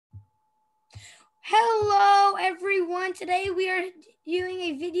Hello, everyone. Today we are doing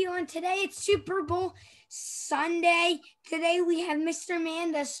a video, and today it's Super Bowl Sunday. Today we have Mr.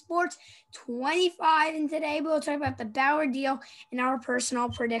 Mann Does sports25, and today we'll talk about the Bauer deal and our personal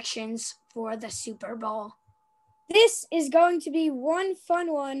predictions for the Super Bowl. This is going to be one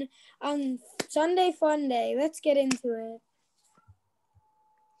fun one on Sunday Fun Day. Let's get into it.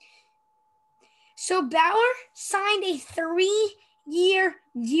 So Bauer signed a 3-year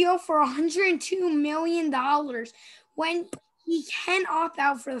deal for $102 million when he can opt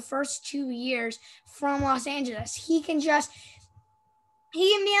out for the first 2 years from Los Angeles. He can be on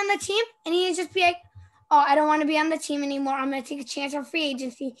the team, and he can just be like, oh, I don't want to be on the team anymore. I'm going to take a chance on free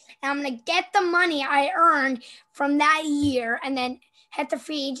agency, and I'm going to get the money I earned from that year and then head to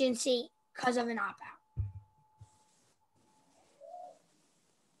free agency because of an opt-out.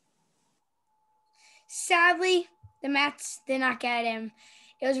 Sadly, the Mets did not get him.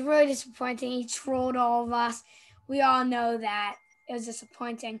 It was really disappointing. He trolled all of us. We all know that. It was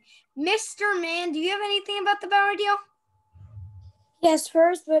disappointing. Mr. Mann, do you have anything about the Bauer deal? Yes,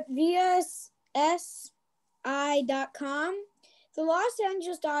 first, but via SI.com, the Los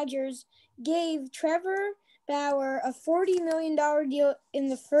Angeles Dodgers gave Trevor Bauer a $40 million deal in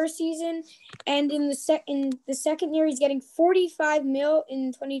the first season, and in the second year he's getting $45 million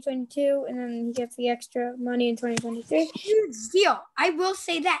in 2022, and then he gets the extra money in 2023. Huge deal. I will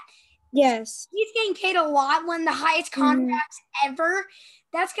say that. Yes. He's getting paid a lot, one of the highest contracts ever.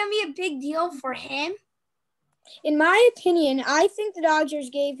 That's going to be a big deal for him. In my opinion, I think the Dodgers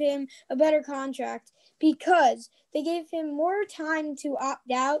gave him a better contract because they gave him more time to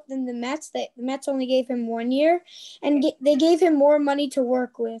opt out than the Mets. The Mets only gave him 1 year, and they gave him more money to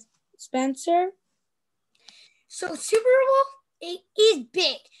work with. Spencer? So Super Bowl, it is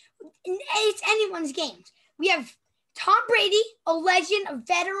big. It's anyone's game. We have Tom Brady, a legend, a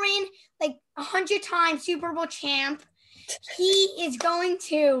veteran, like 100-time Super Bowl champ. He is going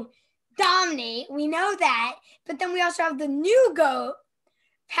to dominate. We know that. But then we also have the new GOAT,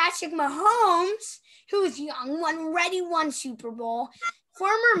 Patrick Mahomes, who is young, already won Super Bowl,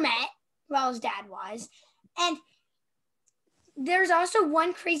 former Met, well, his dad was. And there's also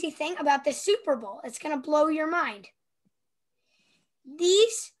one crazy thing about the Super Bowl. It's going to blow your mind.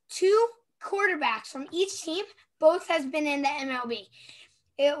 These two quarterbacks from each team both has been in the MLB.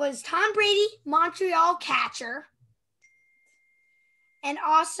 It was Tom Brady, Montreal catcher, and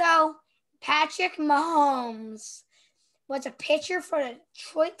also Patrick Mahomes was a pitcher for the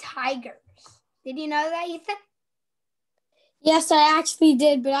Detroit Tigers. Did you know that, Ethan? Yes, I actually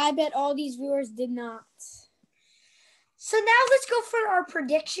did, but I bet all these viewers did not. So now let's go for our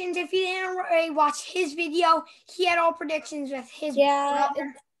predictions. If you didn't already watch his video, he had all predictions with his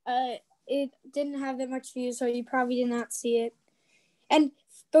brother. It didn't have that much views, so you probably did not see it. And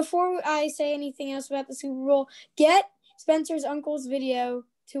before I say anything else about the Super Bowl, get Spencer's uncle's video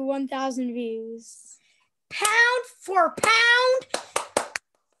to 1,000 views. Pound for pound,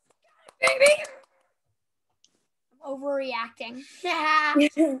 baby. I'm overreacting.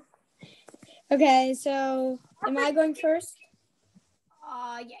 Okay, so am I going first?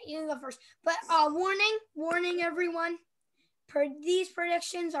 Yeah, you can go first. But warning, everyone. These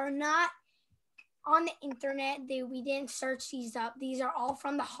predictions are not on the internet. We didn't search these up. These are all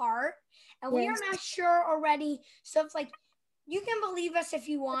from the heart, and we are not sure already. So it's like, you can believe us if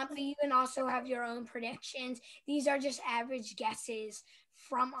you want, but you can also have your own predictions. These are just average guesses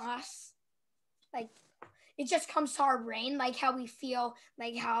from us. Like, it just comes to our brain, like how we feel,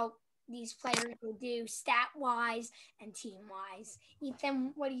 like how these players will do stat-wise and team-wise.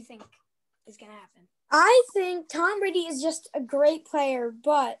 Ethan, what do you think is going to happen? I think Tom Brady is just a great player,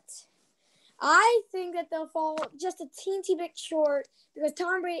 but I think that they'll fall just a teensy bit short because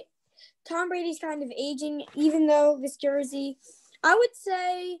Tom Brady's kind of aging, even though this jersey, I would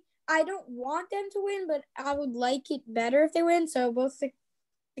say I don't want them to win, but I would like it better if they win. So both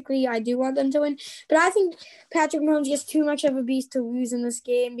I do want them to win. But I think Patrick Mahomes is too much of a beast to lose in this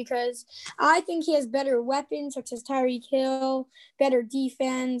game because I think he has better weapons such as Tyreek Hill, better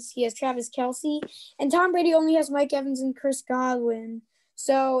defense. He has Travis Kelce. And Tom Brady only has Mike Evans and Chris Godwin.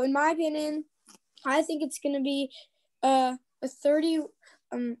 So in my opinion, I think it's going to be a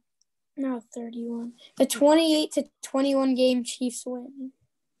 28-21 game Chiefs win.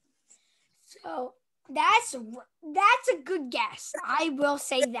 So that's a good guess. I will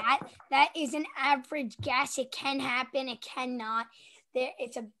say that. That is an average guess. It can happen. It cannot.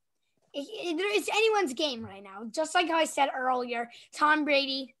 It's anyone's game right now. Just like how I said earlier, Tom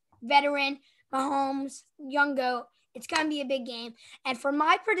Brady, veteran, Mahomes, young GOAT. It's going to be a big game. And for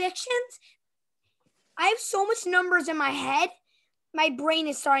my predictions, I have so much numbers in my head, my brain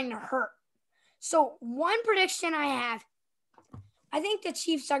is starting to hurt. So one prediction I have, I think the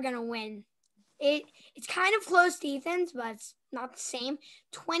Chiefs are going to win. It's kind of close defense, but it's not the same.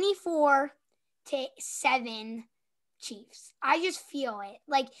 24-7 Chiefs. I just feel it.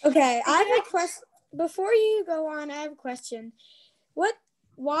 Okay, I have a question. Before you go on, I have a question.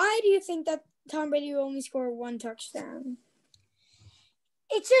 Why do you think that Tom Brady will only score one touchdown?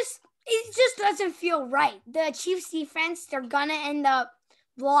 It just doesn't feel right. The Chiefs defense, they're gonna end up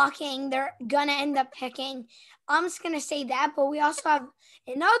blocking. They're gonna end up picking. I'm just gonna say that, but we also have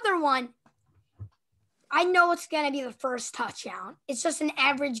another one. I know it's gonna be the first touchdown. It's just an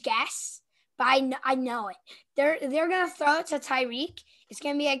average guess, but I know it. They're gonna throw it to Tyreek. It's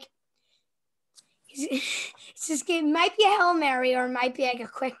gonna be like it might be a Hail Mary or it might be like a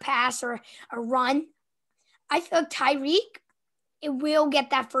quick pass or a run. I feel like Tyreek, it will get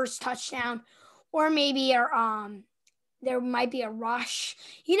that first touchdown, or maybe there might be a rush.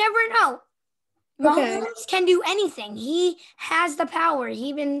 You never know. Mahomes can do anything. He has the power.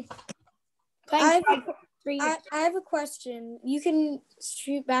 He been playing for 3 years. I have a question. You can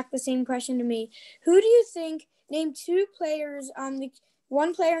shoot back the same question to me. Who do you think? Name two players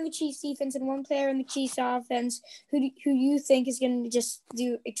one player on the Chiefs defense and one player on the Chiefs offense who you think is going to just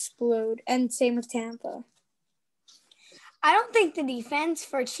explode. And same with Tampa. I don't think the defense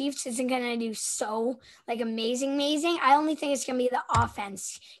for Chiefs isn't going to do so amazing. I only think it's going to be the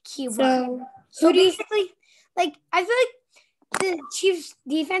offense keyword. So basically, I feel like the Chiefs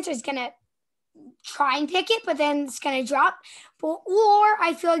defense is going to try and pick it, but then it's going to drop. Or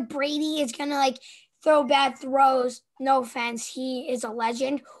I feel like Brady is going to throw bad throws. No offense, he is a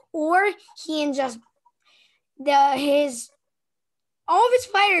legend. Or he and just all of his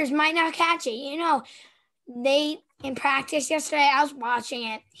players might not catch it. You know, in practice yesterday, I was watching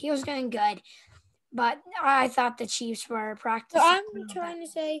it. He was doing good, but I thought the Chiefs were practicing. So I'm trying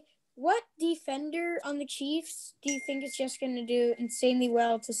to say, what defender on the Chiefs do you think is just going to do insanely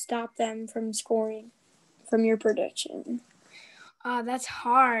well to stop them from scoring, from your prediction? That's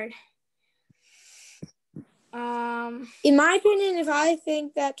hard. In my opinion, if I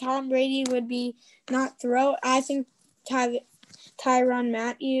think that Tom Brady would be not throw, I think Tyrann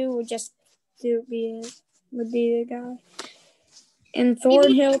Mathieu would just would be the guy. And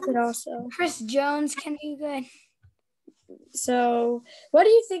Thornhill could also. Chris Jones can be good. So, what do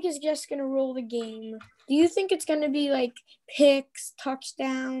you think is just going to rule the game? Do you think it's going to be picks,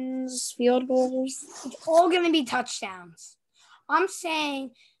 touchdowns, field goals? It's all going to be touchdowns. I'm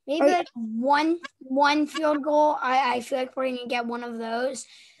saying maybe one field goal. I feel like we're going to get one of those.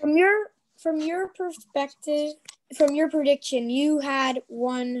 From your perspective, from your prediction, you had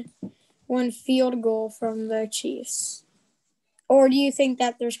one field goal from the Chiefs. Or do you think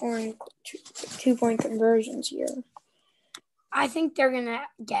that they're scoring 2-point conversions here? I think they're going to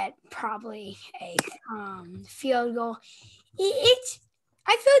get probably a field goal. I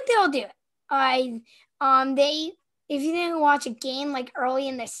feel like they'll do it. If you didn't watch a game early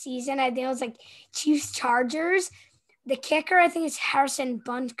in the season, I think it was Chiefs Chargers. The kicker, I think, is Harrison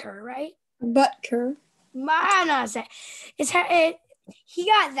Butker, right? Butker. I don't know. He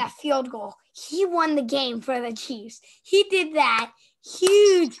got that field goal. He won the game for the Chiefs. He did that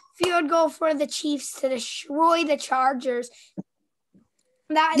huge field goal for the Chiefs to destroy the Chargers.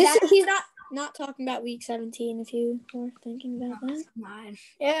 He's not talking about week 17, if you were thinking about that. Come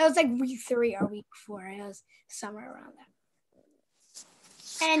it was week 3 or week 4. It was somewhere around that.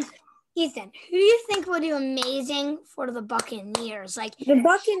 And Ethan, who do you think will do amazing for the Buccaneers? The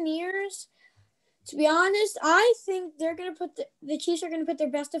Buccaneers, to be honest, I think they're going to put the Chiefs are going to put their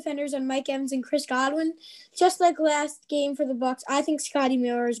best defenders on Mike Evans and Chris Godwin. Just like last game for the Bucs, I think Scotty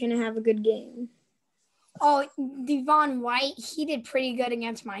Miller is going to have a good game. Oh, Devon White, he did pretty good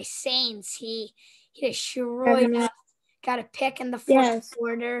against my Saints. He destroyed us, got a pick in the fourth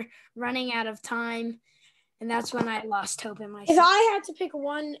quarter, running out of time. And that's when I lost hope in myself. If I had to pick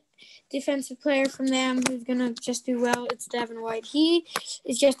one defensive player from them who's going to just do well, it's Devin White. He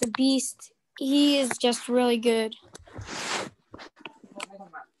is just a beast. He is just really good.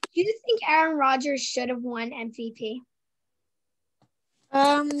 Do you think Aaron Rodgers should have won MVP?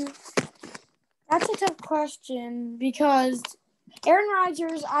 That's a tough question because Aaron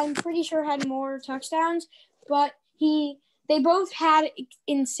Rodgers, I'm pretty sure, had more touchdowns, but they both had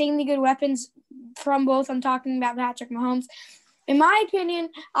insanely good weapons from both. I'm talking about Patrick Mahomes. In my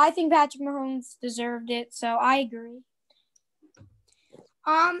opinion, I think Patrick Mahomes deserved it, so I agree.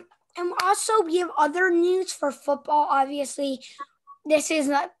 And also we have other news for football. Obviously, this is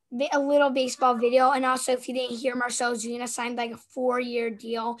a little baseball video. And also, if you didn't hear, Marcell Ozuna signed like a 4-year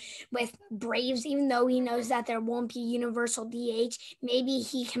deal with Braves, even though he knows that there won't be universal DH. Maybe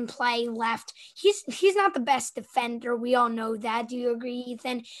he can play left. He's not the best defender. We all know that. Do you agree,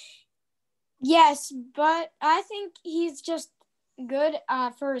 Ethan? Yes, but I think he's just good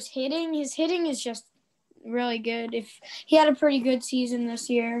for his hitting. His hitting is just really good. If he had a pretty good season this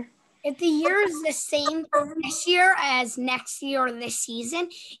year. If the year is the same this year as next year or this season,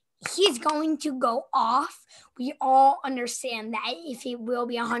 he's going to go off. We all understand that if it will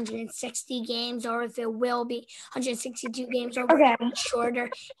be 160 games or if it will be 162 games or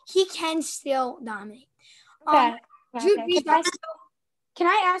shorter, he can still dominate. Can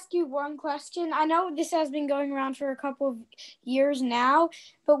I ask you one question? I know this has been going around for a couple of years now,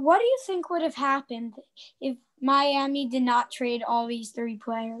 but what do you think would have happened if Miami did not trade all these 3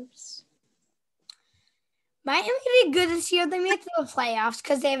 players? Miami did good this year. They made it to the playoffs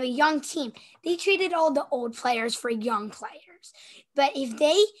because they have a young team. They traded all the old players for young players. But if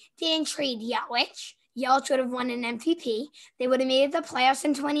they didn't trade Yelich would have won an MVP. They would have made it to the playoffs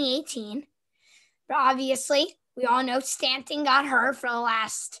in 2018. But obviously, we all know Stanton got hurt for the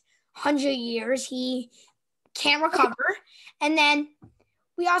last 100 years. He can't recover. And then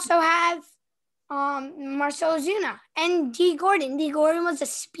we also have Marcell Ozuna and D. Gordon. D. Gordon was a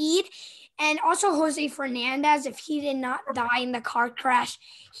speed. And also Jose Fernandez, if he did not die in the car crash,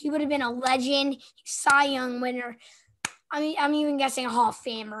 he would have been a legend, Cy Young winner. I mean, I'm even guessing a Hall of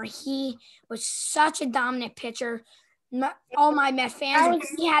Famer. He was such a dominant pitcher. All my Met fans,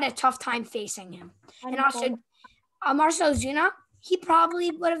 he had a tough time facing him. And also, Marcell Ozuna, he probably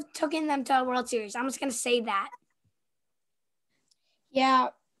would have taken them to a World Series. I'm just going to say that. Yeah,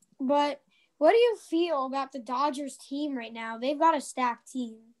 but what do you feel about the Dodgers team right now? They've got a stacked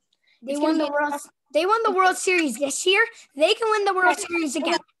team. They won the World Series this year. They can win the World Series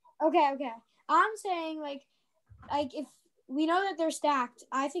again. Okay. I'm saying, like if we know that they're stacked,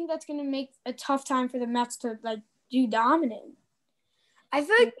 I think that's going to make a tough time for the Mets to, do dominant. I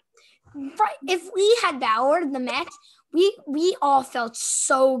feel like if we had Bauer, the Mets, we all felt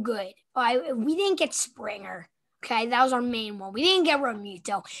so good. We didn't get Springer. Okay, that was our main one. We didn't get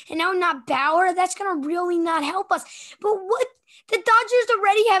Ramito. And now not Bauer. That's going to really not help us. But what? The Dodgers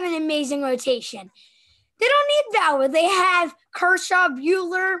already have an amazing rotation. They don't need Bauer. They have Kershaw,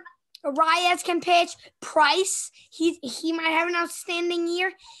 Buehler, Arias can pitch, Price. He might have an outstanding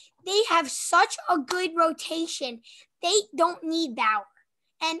year. They have such a good rotation. They don't need Bauer.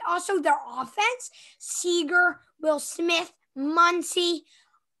 And also their offense, Seager, Will Smith, Muncy,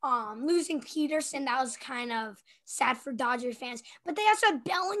 losing Peterson, that was kind of sad for Dodger fans. But they also have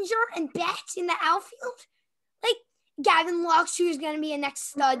Bellinger and Betts in the outfield. Like Gavin Lux, who's going to be a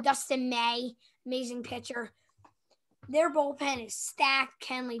next Dustin May, amazing pitcher. Their bullpen is stacked.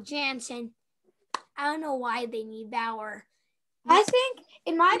 Kenley Jansen. I don't know why they need Bauer. I think,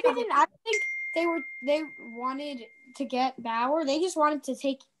 in my opinion, they wanted to get Bauer. They just wanted to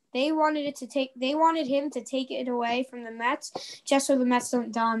take. They wanted him to take it away from the Mets, just so the Mets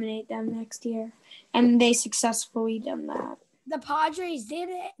don't dominate them next year, and they successfully done that. The Padres did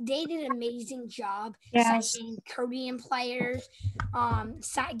it. They did an amazing job signing Korean players,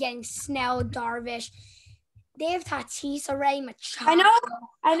 getting Snell, Darvish. They have Tatis already, Machado.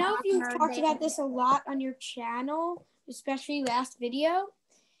 I know you've talked about this a lot on your channel, especially last video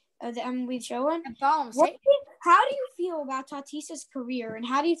that we've shown. How do you feel about Tatis's career, and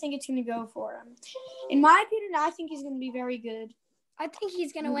how do you think it's going to go for him? In my opinion, I think he's going to be very good. I think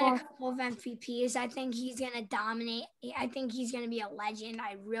he's going to win a couple of MVPs. I think he's going to dominate. I think he's going to be a legend.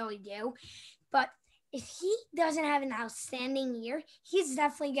 I really do. But if he doesn't have an outstanding year, he's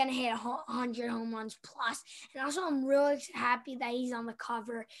definitely going to hit 100 home runs plus. And also, I'm really happy that he's on the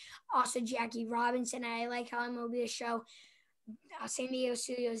cover. Also, Jackie Robinson. I like how MLB show. San Diego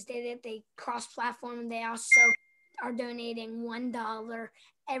Studios did it. They cross-platform. They also are donating $1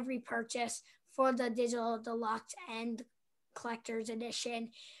 every purchase for the Digital Deluxe and Collector's Edition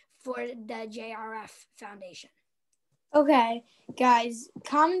for the JRF Foundation. Okay, guys,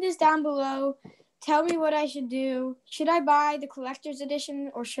 comment this down below. Tell me what I should do. Should I buy the Collector's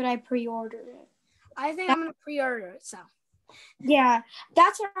Edition or should I pre-order it? I think I'm going to pre-order it, so. Yeah,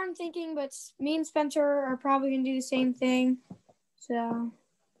 that's what I'm thinking, but me and Spencer are probably going to do the same thing. So.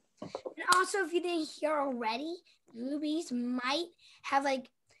 And also, if you didn't hear already, Rubies might have,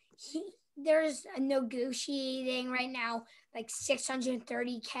 there's a negotiating right now,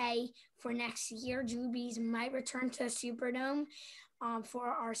 $630K for next year. Rubies might return to Superdome for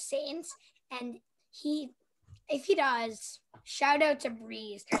our Saints. And if he does, shout out to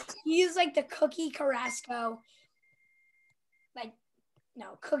Breeze. He's like the Cookie Carrasco,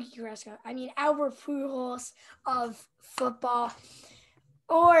 No, Cookie Carrasco. I mean, Albert Pujols of football.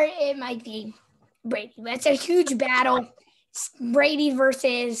 Or it might be Brady. It's a huge battle. It's Brady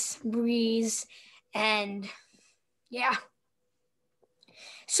versus Breeze. And, yeah.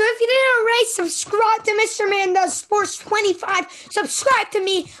 So if you didn't already, subscribe to Mr. Mann Does sports25. Subscribe to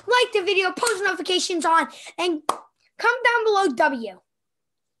me. Like the video. Post notifications on. And come down below W.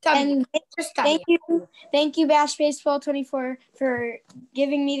 And Just W. thank you, Bash Baseball 24, for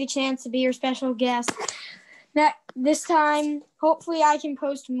giving me the chance to be your special guest. This time, hopefully I can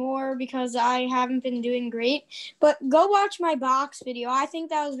post more because I haven't been doing great. But go watch my box video. I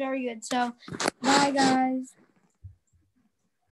think that was very good. So, bye, guys.